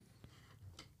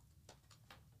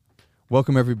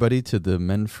Welcome, everybody, to the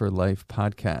Men for Life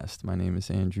podcast. My name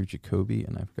is Andrew Jacoby,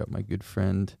 and I've got my good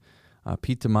friend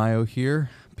Pete DeMaio here.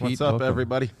 Pete, what's up, welcome.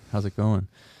 everybody? How's it going?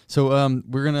 So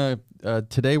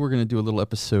today we're gonna do a little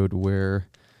episode where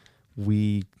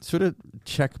we sort of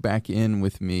check back in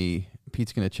with me.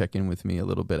 Pete's gonna check in with me a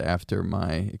little bit after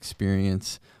my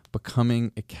experience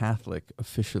becoming a Catholic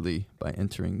officially by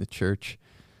entering the church,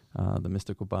 the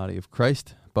mystical body of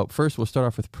Christ. But first, we'll start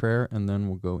off with prayer, and then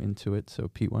we'll go into it. So,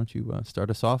 Pete, why don't you start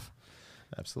us off?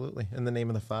 Absolutely. In the name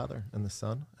of the Father, and the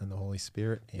Son, and the Holy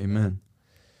Spirit. Amen.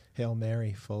 Hail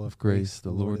Mary, full of Grace,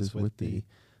 the Lord is with thee.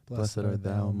 Blessed art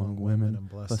thou among women, and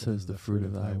blessed is the fruit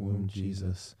of thy womb,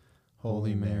 Jesus.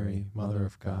 Holy Mary, Mother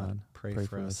of God, pray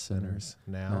for us sinners,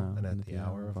 now and at the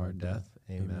hour of our death.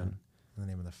 Amen. In the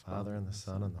name of the Father, and the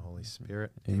Son, and the Holy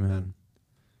Spirit. Amen.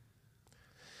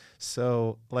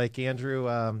 So, like Andrew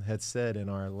had said in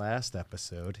our last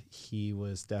episode, he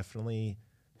was definitely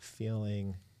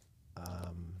feeling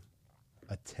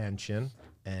attention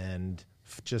and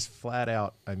just flat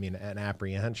out, an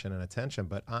apprehension and attention,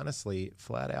 but honestly,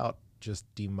 flat out just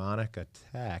demonic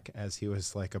attack as he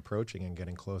was like approaching and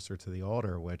getting closer to the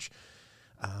altar, which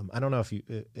I don't know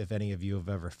if any of you have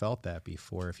ever felt that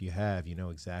before. If you have, you know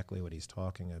exactly what he's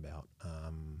talking about,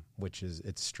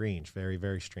 it's strange, very,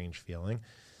 very strange feeling.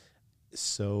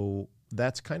 So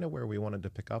that's kind of where we wanted to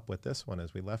pick up with this one,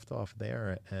 as we left off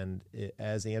there. And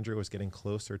as Andrew was getting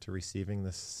closer to receiving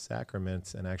the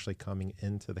sacraments and actually coming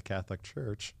into the Catholic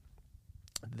Church,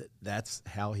 that's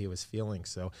how he was feeling.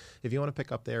 So if you want to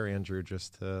pick up there, Andrew,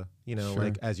 just to, Sure.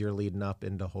 like as you're leading up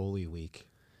into Holy Week.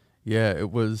 Yeah,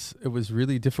 it was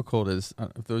really difficult. As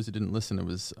for those who didn't listen, it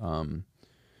was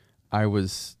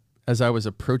as I was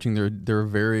approaching, there are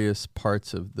various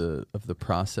parts of the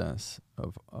process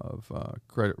of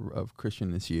Christian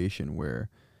initiation where,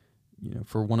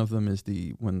 for one of them is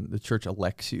when the church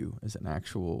elects you as an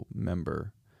actual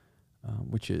member,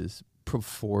 which is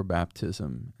before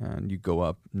baptism, and you go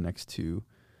up next to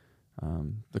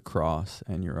the cross,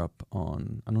 and you're up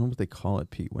on, I don't know what they call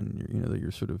it, Pete, when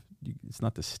you're sort of, it's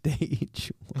not the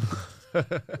stage.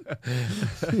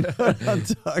 You know what I'm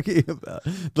talking about?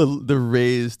 The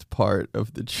raised part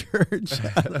of the church.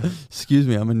 Excuse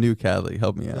me, I'm a new Catholic.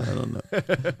 Help me out. I don't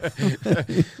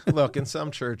know. Look, in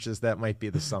some churches that might be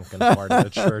the sunken part of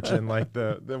the church, and like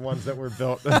the ones that were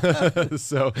built.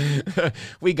 So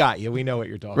we got you. We know what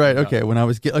you're talking about. Right. Okay. When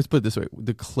let's put it this way: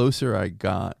 the closer I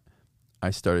got, I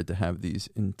started to have these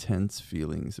intense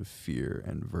feelings of fear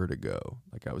and vertigo,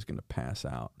 like I was going to pass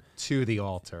out. To the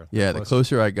altar. Yeah, the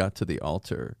closer I got to the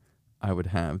altar, I would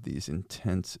have these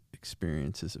intense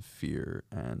experiences of fear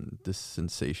and this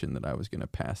sensation that I was going to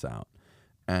pass out.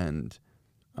 And,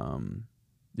 I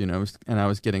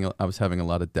was having a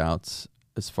lot of doubts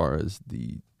as far as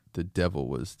the devil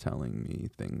was telling me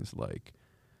things like,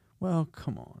 well,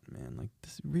 come on, man, like,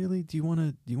 this, really, do you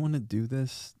want to do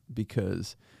this?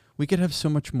 Because we could have so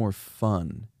much more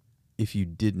fun if you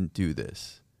didn't do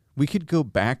this. We could go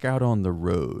back out on the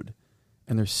road,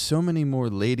 and there's so many more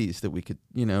ladies that we could,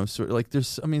 sort of like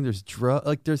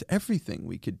there's everything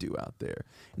we could do out there.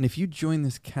 And if you join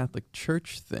this Catholic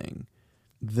Church thing,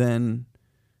 then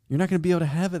you're not going to be able to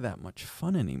have it that much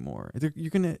fun anymore. You're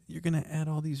gonna add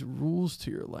all these rules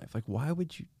to your life. Like, why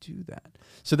would you do that?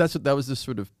 So that was the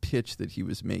sort of pitch that he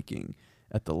was making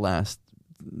at the last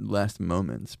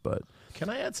moments. But can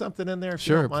I add something in there?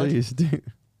 Sure, please do.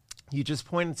 You just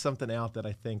pointed something out that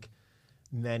I think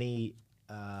many,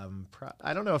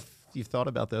 I don't know if you've thought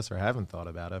about this or haven't thought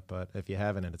about it, but if you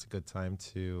haven't, it's a good time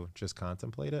to just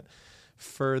contemplate it.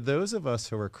 For those of us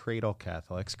who are cradle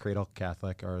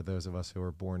Catholic are those of us who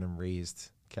are born and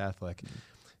raised Catholic,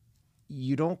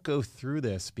 you don't go through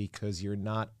this because you're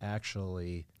not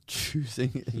actually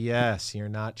choosing it. Yes, you're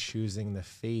not choosing the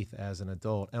faith as an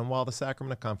adult. And while the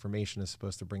sacrament of confirmation is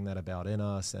supposed to bring that about in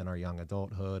us and our young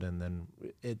adulthood, and then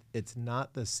it's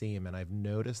not the same. And I've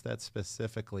noticed that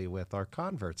specifically with our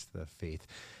converts to the faith.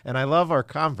 And I love our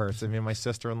converts. My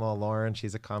sister-in-law, Lauren,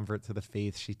 she's a convert to the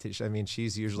faith.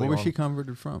 She's usually... Where was she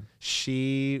converted from?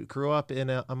 She grew up in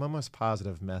I'm almost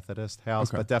positive Methodist house,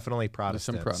 okay, but definitely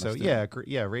Protestant. Some Protestant.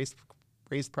 So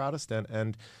raised Protestant.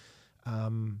 And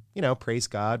praise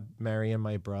God, Mary and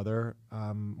my brother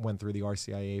went through the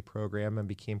RCIA program and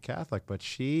became Catholic, but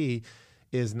she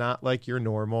is not like your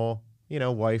normal,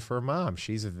 wife or mom.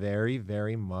 She's very,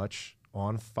 very much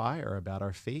on fire about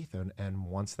our faith and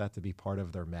wants that to be part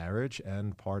of their marriage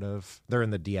and they're in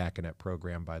the diaconate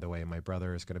program, by the way. My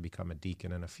brother is going to become a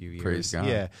deacon in a few years. Praise God.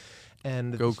 Yeah.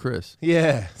 And go Chris.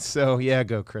 Yeah. So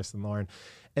go Chris and Lauren.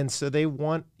 And so they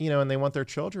want, and they want their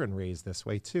children raised this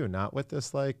way too, not with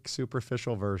this like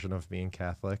superficial version of being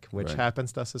Catholic, which Right.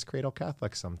 happens to us as cradle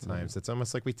Catholics sometimes. It's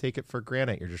almost like we take it for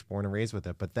granted. You're just born and raised with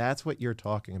it. But that's what you're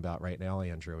talking about right now,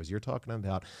 Andrew, is you're talking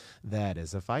about that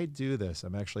is if I do this,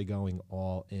 I'm actually going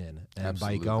all in. And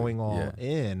Absolutely. by going all Yeah.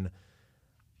 in,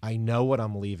 I know what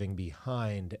I'm leaving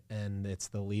behind, and it's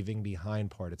the leaving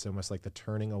behind part. It's almost like the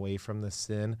turning away from the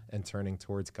sin and turning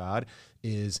towards God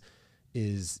is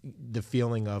the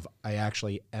feeling of I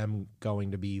actually am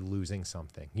going to be losing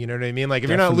something. You know what I mean? Like if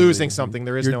you're not Definitely. losing something,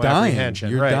 there is You're no dying. apprehension.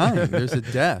 You're right. dying. There's a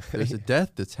death. There's a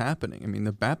death that's happening. I mean,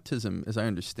 the baptism, as I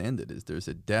understand it, is there's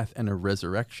a death and a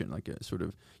resurrection, like a sort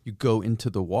of you go into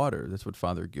the water. That's what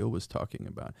Father Gil was talking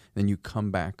about. Then you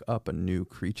come back up a new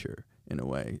creature in a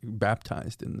way,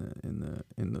 baptized in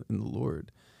the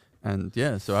Lord. And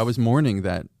yeah, so I was mourning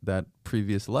that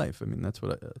previous life. I mean, that's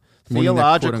what mourning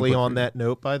Theologically, quote-unquote on that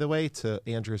note, by the way, to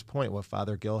Andrew's point, what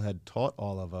Father Gill had taught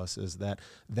all of us is that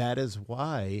is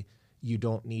why you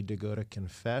don't need to go to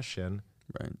confession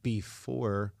right.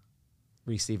 before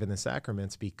receiving the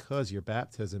sacraments, because your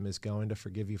baptism is going to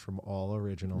forgive you from all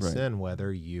original Right. sin,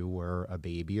 whether you were a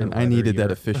baby or And whether I needed that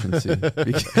you're- efficiency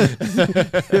because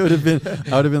I would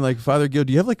have been like, Father Gil,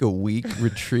 do you have like a week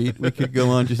retreat we could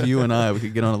go on, just you and I? We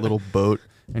could get on a little boat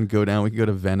and go down. We could go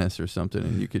to Venice or something,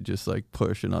 and you could just like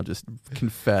push, and I'll just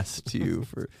confess to you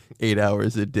for 8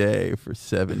 hours a day for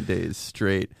 7 days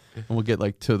straight, and we'll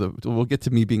get to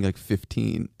me being like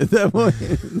 15 at that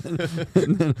point,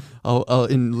 and then I'll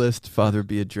enlist Father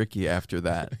Beatricki after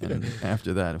that, and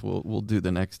after that we'll do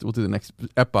the next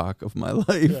epoch of my life.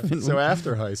 Yeah. And So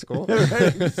after high school,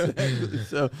 right, exactly.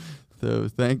 So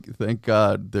thank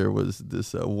God there was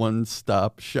this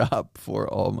one-stop shop for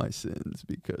all my sins,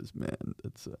 because man,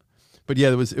 that's. But yeah,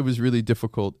 it was really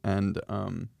difficult, and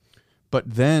but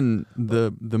then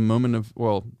the moment of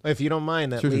if you don't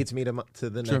mind, that Sure. leads me to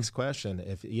the Sure. next question.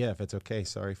 If it's okay.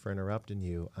 Sorry for interrupting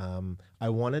you. I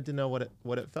wanted to know what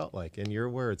it felt like. In your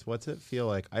words, what's it feel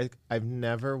like? I've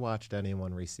never watched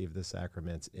anyone receive the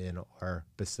sacraments in our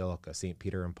basilica, St.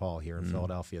 Peter and Paul here in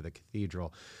Philadelphia, the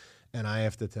cathedral. And I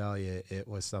have to tell you, it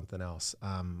was something else.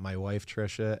 My wife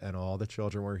Tricia and all the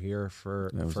children were here for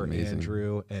amazing.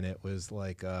 Andrew, and it was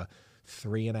like a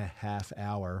 3.5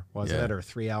 hour, wasn't Yeah. it, or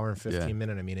 3 hour and 15 Yeah.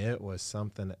 minute? I mean, it was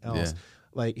something else. Yeah.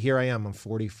 Like here I am, I'm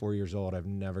 44 years old. I've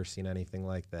never seen anything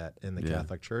like that in the Yeah.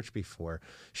 Catholic Church before.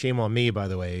 Shame on me, by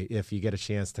the way, if you get a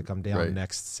chance to come down Right.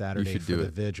 next Saturday should for do the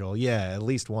it. vigil. Yeah, at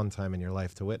least one time in your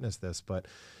life to witness this. But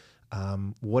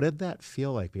what did that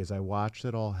feel like? Because I watched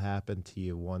it all happen to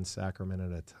you one sacrament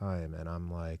at a time, and I'm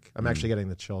like, I'm actually getting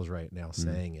the chills right now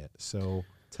saying it. So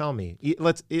tell me,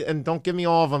 and don't give me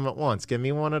all of them at once. Give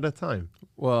me one at a time.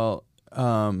 Well,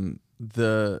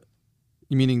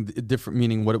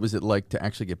 meaning what was it like to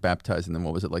actually get baptized, and then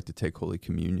what was it like to take Holy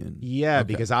Communion? Yeah, Okay.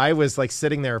 because I was like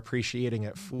sitting there appreciating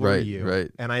it for Right, you, right.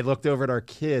 and I looked over at our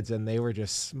kids, and they were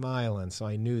just smiling, so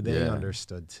I knew they Yeah.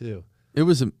 understood too. It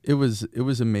was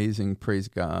amazing, praise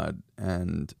God,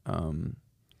 and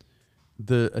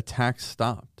the attack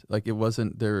stopped. Like it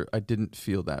wasn't there. I didn't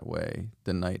feel that way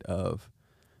the night of.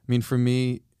 I mean, for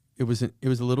me, it was a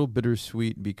little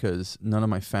bittersweet because none of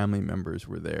my family members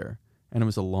were there, and it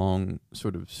was a long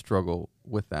sort of struggle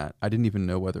with that. I didn't even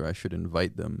know whether I should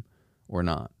invite them or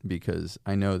not, because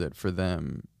I know that for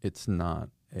them it's not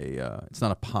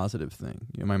a positive thing.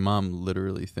 You know, my mom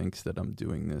literally thinks that I'm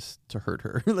doing this to hurt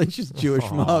her. Like she's Jewish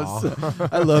mom. So,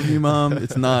 I love you, Mom.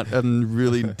 It's not. I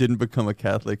really didn't become a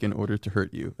Catholic in order to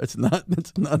hurt you. That's not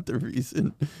the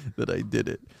reason that I did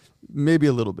it. Maybe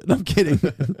a little bit. I'm kidding.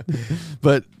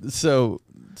 But so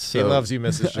He loves you,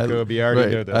 Mrs. Jacoby. I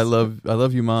already know this. I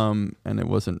love you, Mom, and it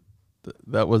wasn't.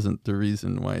 That wasn't the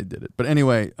reason why I did it. But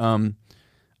anyway,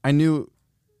 I knew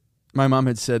my mom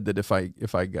had said that if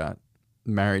I got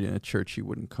married in a church, she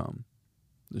wouldn't come.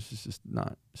 This is just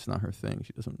not. It's not her thing.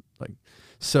 She doesn't like.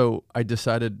 So I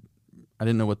decided. I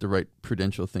didn't know what the right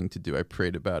prudential thing to do. I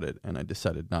prayed about it, and I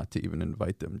decided not to even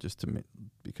invite them,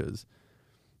 because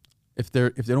if they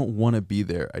don't want to be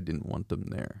there, I didn't want them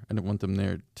there. I didn't want them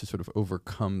there to sort of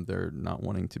overcome their not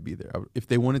wanting to be there. If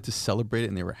they wanted to celebrate it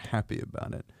and they were happy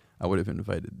about it, I would have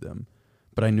invited them.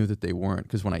 But I knew that they weren't,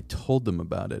 because when I told them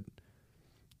about it,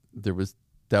 there was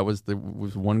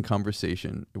one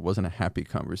conversation. It wasn't a happy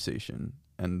conversation,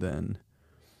 and then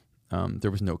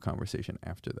there was no conversation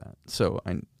after that. So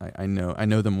I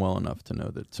know them well enough to know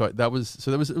that. So it was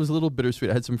a little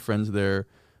bittersweet. I had some friends there.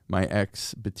 My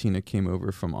ex Bettina came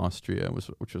over from Austria,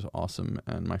 which was awesome,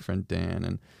 and my friend Dan,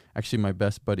 and actually my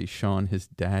best buddy Sean, his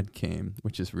dad came,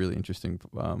 which is really interesting.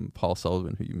 Paul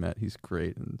Sullivan, who you met, he's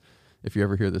great, and if you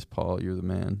ever hear this, Paul, you're the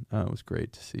man. It was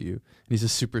great to see you. And he's a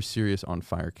super serious, on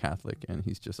fire Catholic, and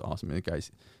he's just awesome. And the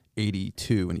guy's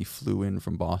 82, and he flew in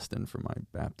from Boston for my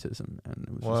baptism, and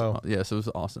it was Whoa. just, yeah, so it was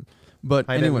awesome. But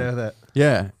I anyway, didn't know that.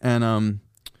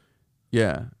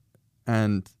 yeah,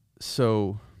 and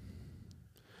so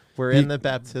We're in the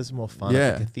baptismal font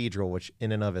of the cathedral, which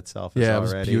in and of itself is it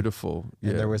already was beautiful.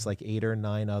 And there was like 8 or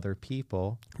 9 other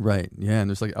people. Right. Yeah. And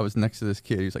there's like, I was next to this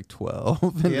kid. He was like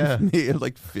 12. And Yeah. me at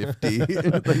like 50.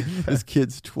 And like, this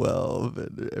kid's 12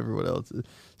 and everyone else.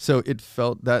 So it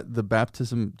felt that the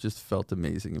baptism just felt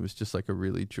amazing. It was just like a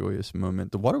really joyous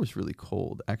moment. The water was really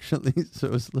cold, actually. So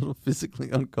it was a little physically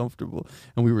uncomfortable.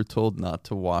 And we were told not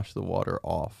to wash the water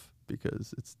off,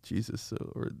 because it's Jesus, so,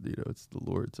 or it's the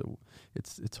Lord, so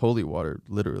it's holy water,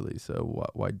 literally. So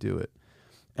why do it?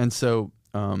 And so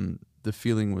the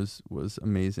feeling was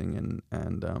amazing,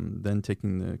 and then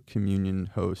taking the communion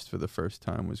host for the first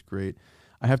time was great.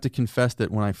 I have to confess that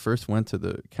when I first went to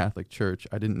the Catholic Church,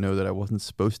 I didn't know that I wasn't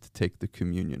supposed to take the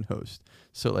communion host.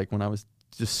 So like when I was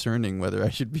discerning whether I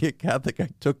should be a Catholic, I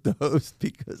took the host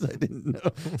because I didn't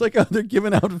know. It's like, oh, they're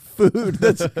giving out food.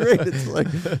 That's great.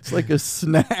 It's like a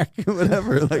snack,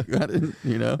 whatever. Like I didn't,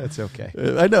 That's okay.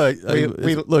 I know.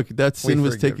 We look, that sin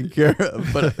was taken care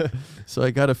of. But so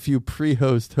I got a few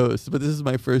pre-host hosts, but this is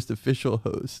my first official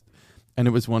host, and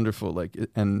it was wonderful. Like,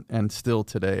 and still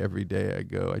today, every day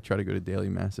I try to go to daily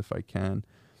mass if I can.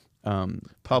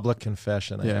 Public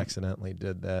confession. I accidentally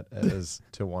did that as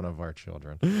to one of our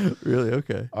children. Really?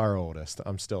 Okay. Our oldest.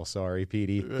 I'm still sorry,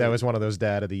 Petey. That was one of those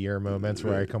Dad of the Year moments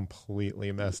where I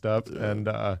completely messed up. And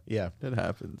it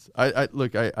happens.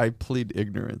 I plead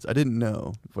ignorance. I didn't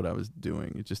know what I was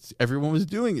doing. It just, everyone was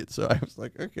doing it. So I was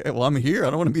like, okay, well, I'm here.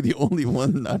 I don't want to be the only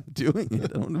one not doing it. I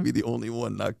don't want to be the only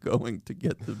one not going to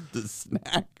get the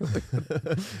snack.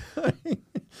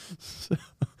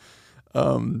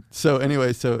 So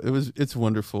anyway, it's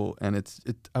wonderful, and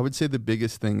I would say the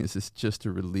biggest thing is it's just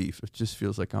a relief. It just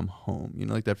feels like I'm home.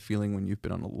 Like that feeling when you've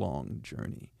been on a long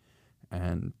journey,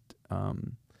 and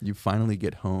you finally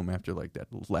get home after like that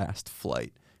last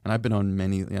flight. And I've been on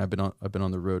many. I've been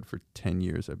on the road for 10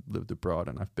 years. I've lived abroad,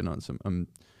 and I've been on some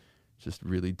just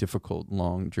really difficult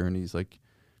long journeys, like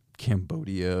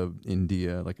Cambodia,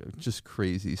 India, like just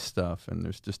crazy stuff. And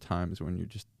there's just times when you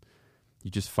just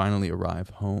finally arrive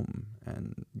home,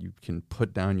 and you can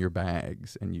put down your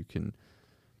bags, and you can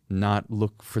not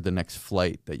look for the next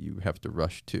flight that you have to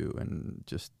rush to, and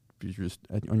you're just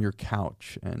on your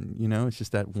couch, and it's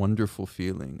just that wonderful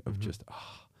feeling of just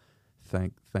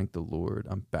thank the Lord,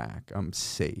 I'm back, I'm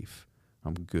safe,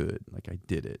 I'm good, like I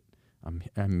did it,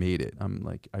 I made it, I'm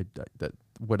like that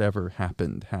whatever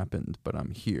happened, but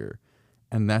I'm here,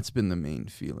 and that's been the main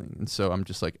feeling. And so I'm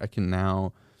just like, I can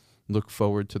now look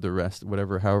forward to the rest,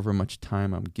 however much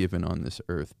time I'm given on this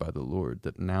earth by the Lord,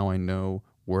 that now I know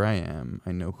where I am,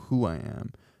 I know who I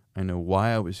am, I know why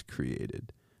I was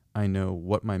created, I know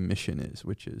what my mission is,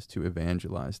 which is to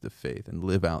evangelize the faith and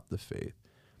live out the faith,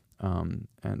 and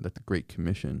that the Great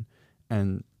Commission,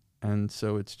 and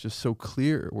so it's just so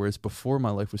clear, whereas before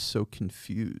my life was so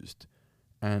confused,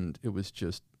 and it was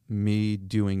just me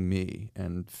doing me,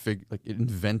 and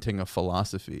inventing a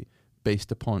philosophy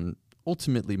based upon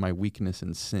ultimately my weakness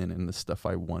and sin and the stuff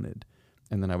I wanted.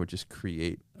 And then I would just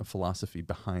create a philosophy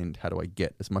behind how do I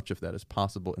get as much of that as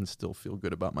possible and still feel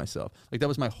good about myself. Like that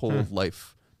was my whole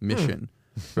life mission,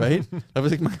 right? That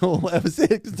was like my whole life.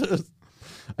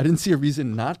 I didn't see a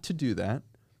reason not to do that.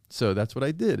 So that's what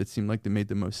I did. It seemed like they made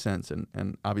the most sense.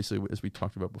 And obviously, as we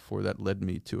talked about before, that led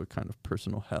me to a kind of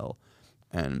personal hell.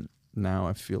 And now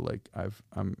I feel like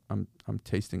I'm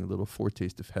tasting a little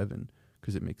foretaste of heaven,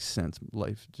 because it makes sense.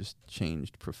 Life just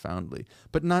changed profoundly,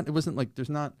 but it wasn't like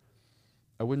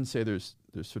I wouldn't say there's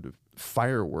sort of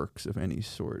fireworks of any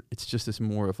sort. It's just this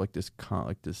more of like this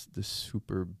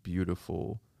super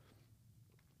beautiful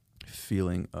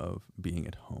feeling of being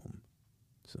at home.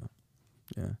 So,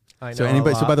 yeah. So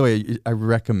by the way, I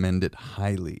recommend it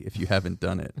highly if you haven't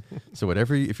done it. So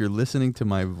if you're listening to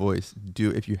my voice,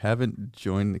 if you haven't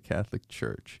joined the Catholic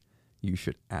Church, you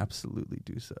should absolutely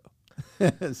do so.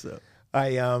 So.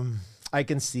 I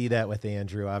can see that with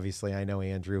Andrew. Obviously, I know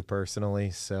Andrew personally,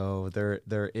 so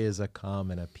there is a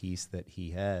calm and a peace that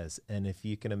he has. And if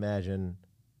you can imagine,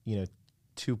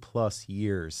 2+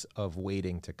 years of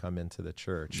waiting to come into the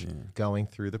church, going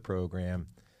through the program,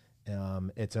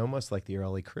 it's almost like the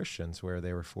early Christians where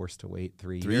they were forced to wait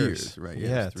 3 years. 3 years, right?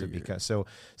 Yeah, so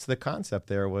the concept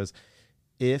there was,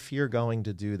 if you're going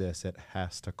to do this, it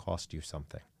has to cost you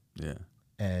something. Yeah.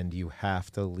 And you have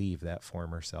to leave that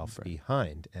former self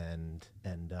behind, and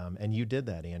you did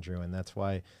that, Andrew, and that's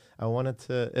why I wanted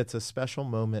to. It's a special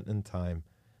moment in time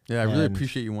Yeah, I really And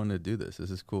appreciate you wanting to do this. This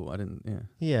is cool. I didn't. Yeah.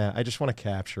 yeah, I just want to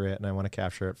capture it, and I want to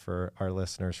capture it for our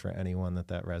listeners, for anyone that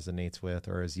resonates with,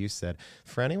 or as you said,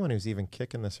 for anyone who's even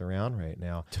kicking this around right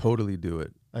now. Totally do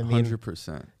it. I mean,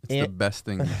 100%. It's the best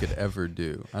thing you could ever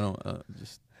do. I don't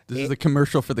This is a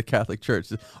commercial for the Catholic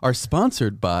Church. Are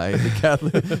sponsored by the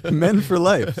Catholic Men for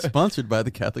Life. Sponsored by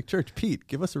the Catholic Church. Pete,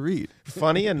 give us a read.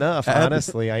 Funny enough,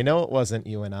 honestly, I know it wasn't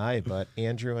you and I, but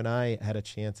Andrew and I had a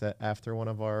chance after one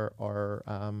of our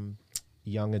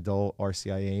young adult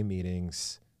RCIA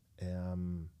meetings.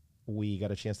 We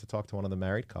got a chance to talk to one of the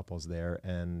married couples there,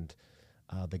 and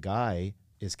the guy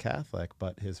is Catholic,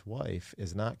 but his wife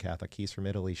is not Catholic. He's from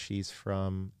Italy. She's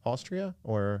from Austria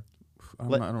or I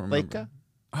don't remember. Leica?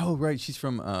 Oh, right. She's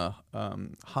from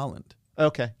Holland.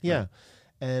 Okay, yeah. Right.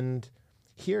 And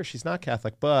here she's not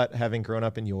Catholic, but having grown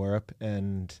up in Europe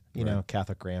and, you know,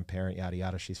 Catholic grandparent, yada,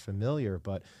 yada, she's familiar.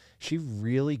 But she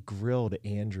really grilled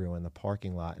Andrew in the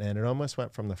parking lot. And it almost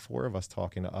went from the four of us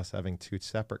talking to us having two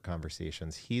separate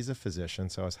conversations. He's a physician,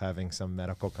 so I was having some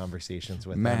medical conversations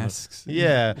with Masks. him.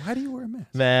 Yeah. Why do you wear a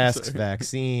mask? Masks, Sorry.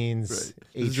 vaccines. Right.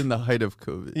 This is in the height of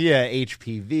COVID. Yeah,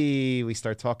 HPV. We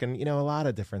start talking, you know, a lot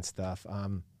of different stuff.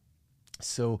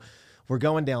 So we're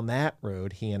going down that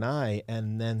road, he and I,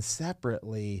 and then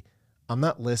separately, I'm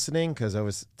not listening because I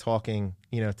was talking,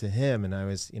 you know, to him, and I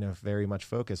was, you know, very much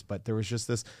focused. But there was just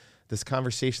this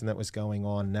conversation that was going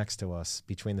on next to us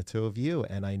between the two of you,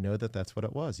 and I know that that's what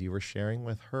it was. You were sharing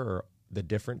with her the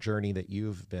different journey that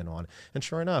you've been on. And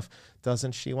sure enough,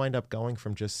 doesn't she wind up going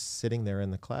from just sitting there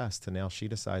in the class to now she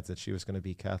decides that she was going to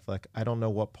be Catholic? I don't know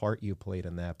what part you played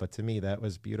in that, but to me, that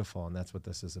was beautiful, and that's what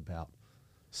this is about.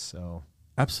 So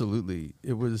absolutely,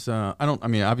 it was.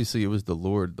 Obviously, it was the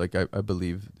Lord. Like I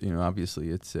believe, you know, obviously,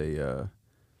 it's a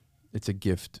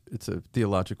gift. It's a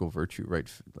theological virtue, right?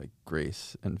 Like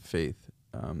grace and faith.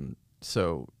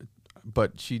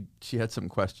 But she had some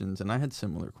questions, and I had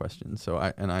similar questions. So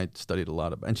I studied a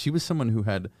lot and she was someone who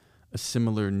had a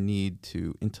similar need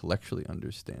to intellectually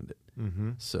understand it.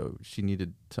 mm-hmm. So she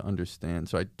needed to understand.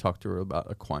 So I talked to her about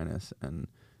Aquinas and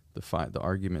the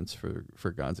arguments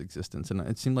for God's existence, and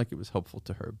it seemed like it was helpful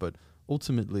to her. But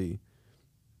ultimately,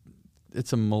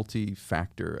 it's a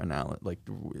multi-factor analysis, like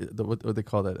what they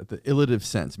call that, the illative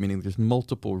sense, meaning there's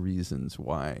multiple reasons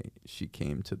why she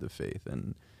came to the faith,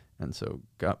 and so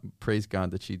praise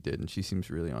God that she did, and she seems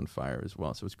really on fire as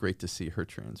well. So it's great to see her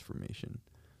transformation.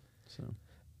 So.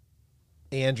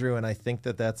 Andrew, and I think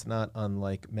that's not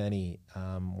unlike many.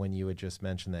 When you had just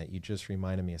mentioned that, you just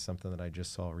reminded me of something that I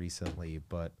just saw recently.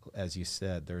 But as you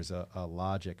said, there's a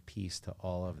logic piece to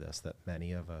all of this that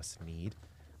many of us need.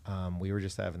 We were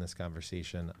just having this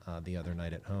conversation the other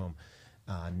night at home.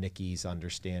 Nikki's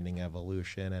understanding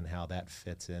evolution and how that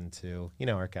fits into, you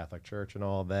know, our Catholic Church and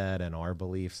all that, and our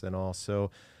beliefs and all.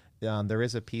 So there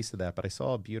is a piece of that. But I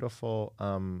saw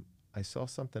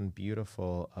something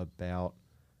beautiful about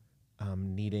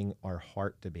needing our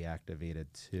heart to be activated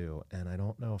too, and I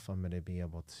don't know if I'm going to be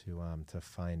able to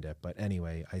find it. But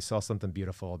anyway, I saw something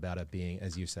beautiful about it being,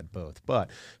 as you said, both. But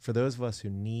for those of us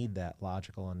who need that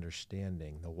logical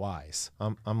understanding, the whys,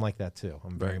 I'm like that too.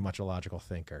 I'm very much a logical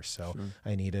thinker, so sure.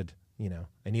 I needed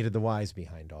the whys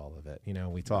behind all of it. You know,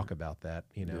 we talk about that.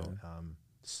 You know,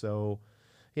 so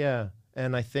yeah,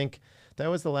 and I think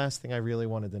that was the last thing I really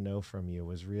wanted to know from you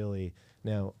was really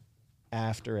now.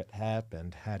 After it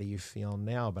happened, how do you feel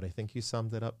now? But I think you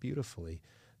summed it up beautifully.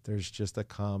 There's just a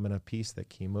calm and a peace that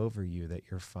came over you that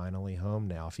you're finally home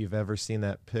now. If you've ever seen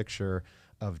that picture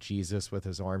of Jesus with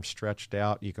his arms stretched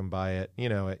out, you can buy it, you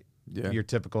know, at your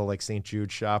typical like St.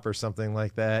 Jude shop or something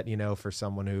like that, you know, for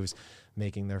someone who's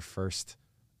making their first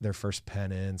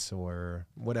penance or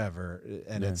whatever.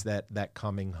 And it's that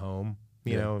coming home,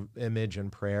 you know, image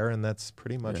and prayer. And that's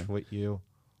pretty much what you...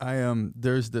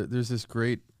 There's this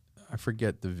great, I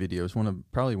forget the video. It's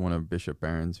probably one of Bishop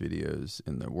Barron's videos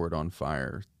in the Word on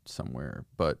Fire somewhere.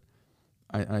 But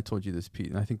I told you this, Pete,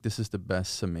 and I think this is the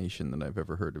best summation that I've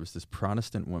ever heard. It was this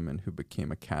Protestant woman who became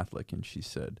a Catholic, and she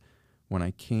said, when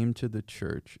I came to the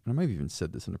church, and I might have even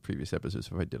said this in a previous episode,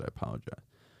 so if I did, I apologize.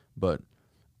 But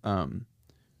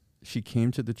she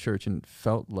came to the church and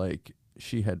felt like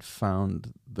she had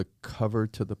found the cover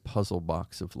to the puzzle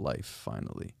box of life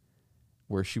finally,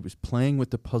 where she was playing with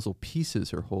the puzzle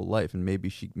pieces her whole life, and maybe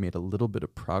she made a little bit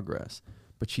of progress,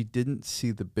 but she didn't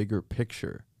see the bigger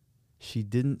picture. She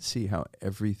didn't see how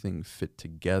everything fit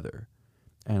together.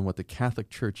 And what the Catholic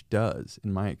Church does,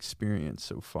 in my experience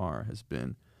so far, has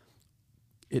been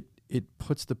it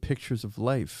puts the pictures of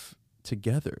life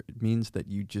together. It means that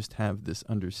you just have this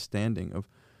understanding of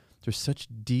there's such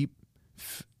deep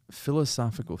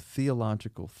philosophical,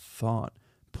 theological thought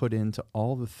put into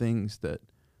all the things that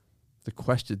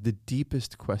the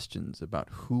deepest questions about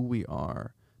who we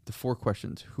are, the 4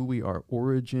 questions: who we are,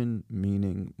 origin,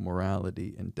 meaning,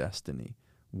 morality, and destiny.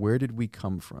 Where did we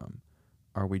come from?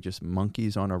 Are we just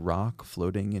monkeys on a rock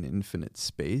floating in infinite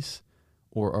space?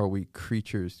 Or are we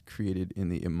creatures created in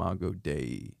the imago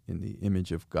Dei, in the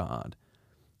image of God?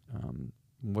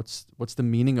 What's the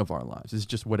meaning of our lives? Is it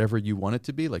just whatever you want it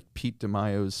to be? Like Pete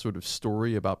DeMaio's sort of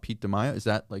story about Pete DeMaio? Is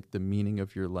that like the meaning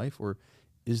of your life? Or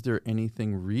is there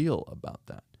anything real about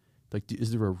that? Like,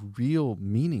 is there a real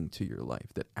meaning to your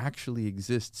life that actually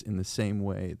exists in the same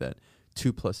way that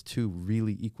 2 + 2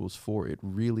 really equals 4? It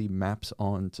really maps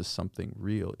on to something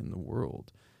real in the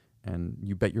world. And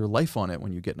you bet your life on it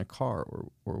when you get in a car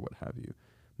or what have you.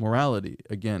 Morality,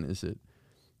 again, is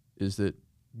it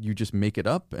you just make it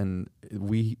up, and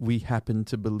we happen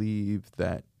to believe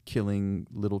that killing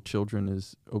little children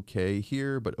is okay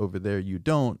here, but over there you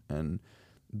don't, and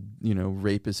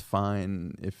rape is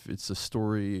fine if it's a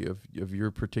story of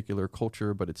your particular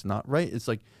culture, but it's not right. It's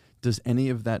like, does any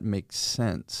of that make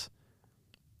sense?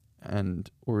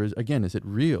 Or is it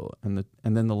real? And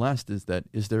then the last is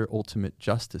there ultimate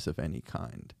justice of any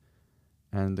kind?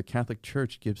 And the Catholic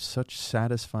Church gives such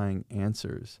satisfying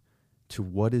answers to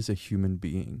what is a human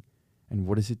being and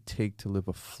what does it take to live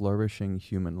a flourishing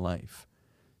human life.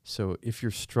 So if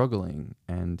you're struggling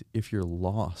and if you're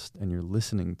lost and you're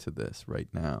listening to this right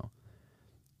now,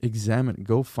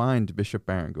 go find Bishop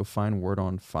Barron, go find Word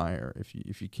on Fire.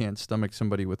 If you can't stomach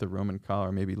somebody with a Roman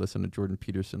collar, maybe listen to Jordan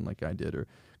Peterson like I did, or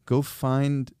go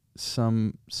find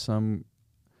somebody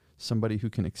who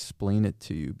can explain it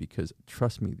to you, because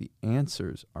trust me, the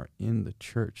answers are in the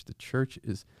church. The church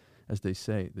is, as they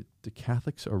say, the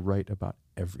Catholics are right about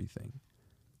everything.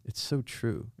 It's so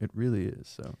true. It really is.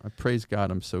 So I praise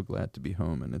God. I'm so glad to be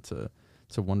home, and it's a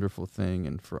wonderful thing.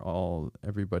 And for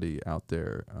everybody out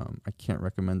there, I can't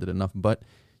recommend it enough. But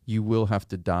you will have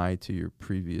to die to your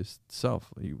previous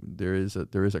self. There is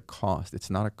a cost. It's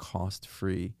not a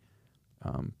cost-free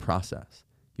process.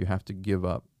 You have to give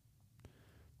up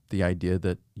the idea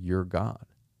that you're God.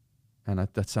 And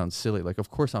that sounds silly. Like, of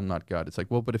course I'm not God. It's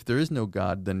like, well, but if there is no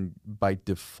God, then by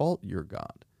default you're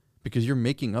God, because you're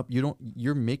making up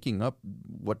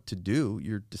what to do.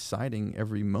 You're deciding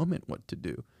every moment what to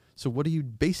do. So what are you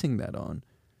basing that on?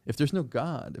 If there's no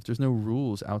God, if there's no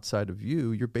rules outside of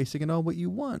you, you're basing it on what you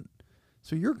want.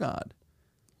 So you're God.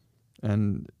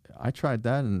 And I tried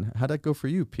that, and how'd that go for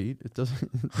you, Pete? It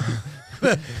doesn't.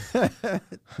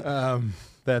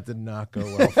 That did not go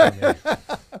well for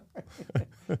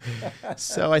me.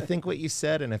 So I think what you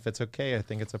said, and if it's okay, I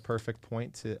think it's a perfect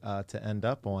point to end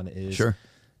up on is, sure.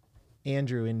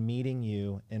 Andrew, in meeting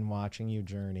you and watching you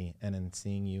journey and in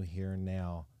seeing you here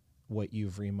now, what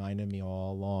you've reminded me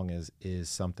all along is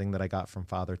something that I got from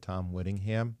Father Tom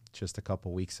Whittingham just a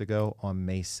couple weeks ago on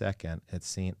May 2nd at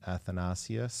St.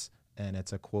 Athanasius. And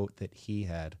it's a quote that he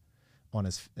had on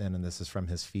and this is from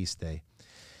his feast day.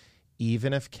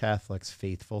 Even if Catholics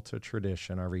faithful to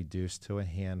tradition are reduced to a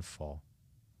handful,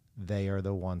 they are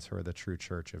the ones who are the true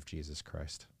church of Jesus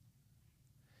Christ.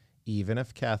 Even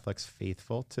if Catholics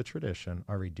faithful to tradition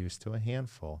are reduced to a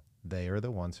handful, they are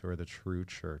the ones who are the true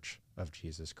church of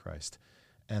Jesus Christ.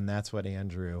 And that's what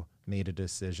Andrew made a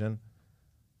decision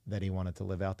that he wanted to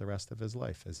live out the rest of his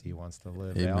life, as he wants to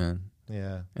live out. Amen.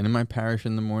 Yeah. And in my parish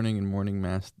in the morning, in morning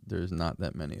mass, there's not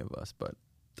that many of us, but it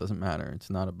doesn't matter.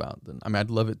 It's not about I'd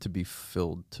love it to be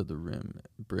filled to the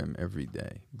brim every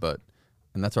day,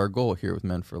 and that's our goal here with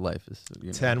Men for Life. Is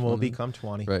 10 will become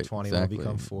 20, right, 20 exactly. will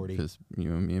become 40. Because me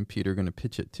and Pete are going to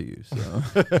pitch it to you. So,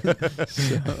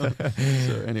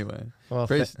 so anyway, well,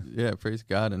 praise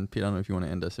God. And Pete, I don't know if you want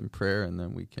to end us in prayer, and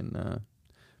then we can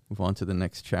move on to the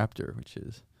next chapter, which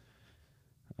is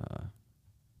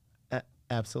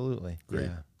absolutely great.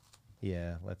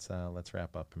 Yeah. Let's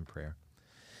wrap up in prayer.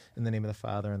 In the name of the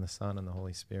Father, and the Son, and the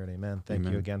Holy Spirit, amen. Thank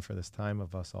Amen. you again for this time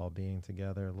of us all being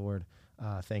together, Lord.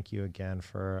 Thank you again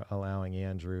for allowing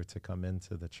Andrew to come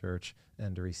into the church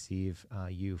and to receive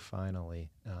you finally,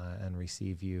 and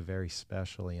receive you very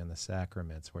specially in the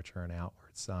sacraments, which are an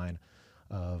outward sign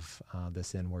of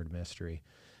this inward mystery.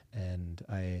 And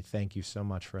I thank you so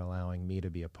much for allowing me to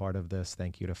be a part of this.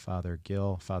 Thank you to Father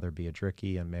Gill, Father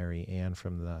Beatricki, and Mary Ann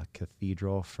from the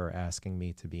cathedral for asking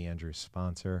me to be Andrew's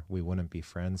sponsor. We wouldn't be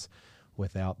friends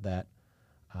without that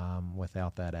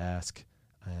ask.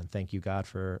 And thank you, God,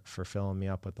 for filling me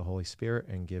up with the Holy Spirit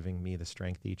and giving me the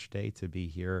strength each day to be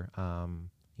here,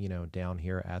 down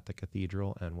here at the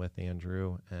cathedral and with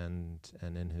Andrew and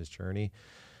in his journey.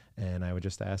 And I would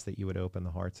just ask that you would open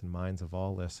the hearts and minds of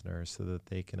all listeners so that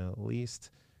they can at least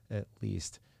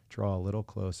draw a little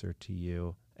closer to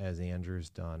you as Andrew's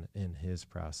done in his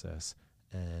process,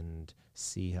 and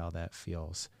see how that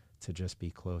feels to just be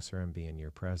closer and be in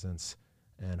your presence.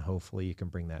 And hopefully you can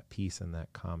bring that peace and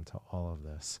that calm to all of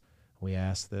this. We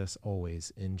ask this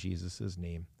always in Jesus'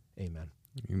 name. Amen.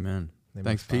 Amen. In the name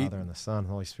Thanks, of the Pete. Father and the Son,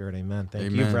 Holy Spirit. Amen. Thank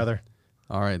Amen. you, brother.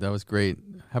 All right, that was great.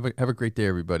 Have a great day,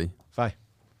 everybody.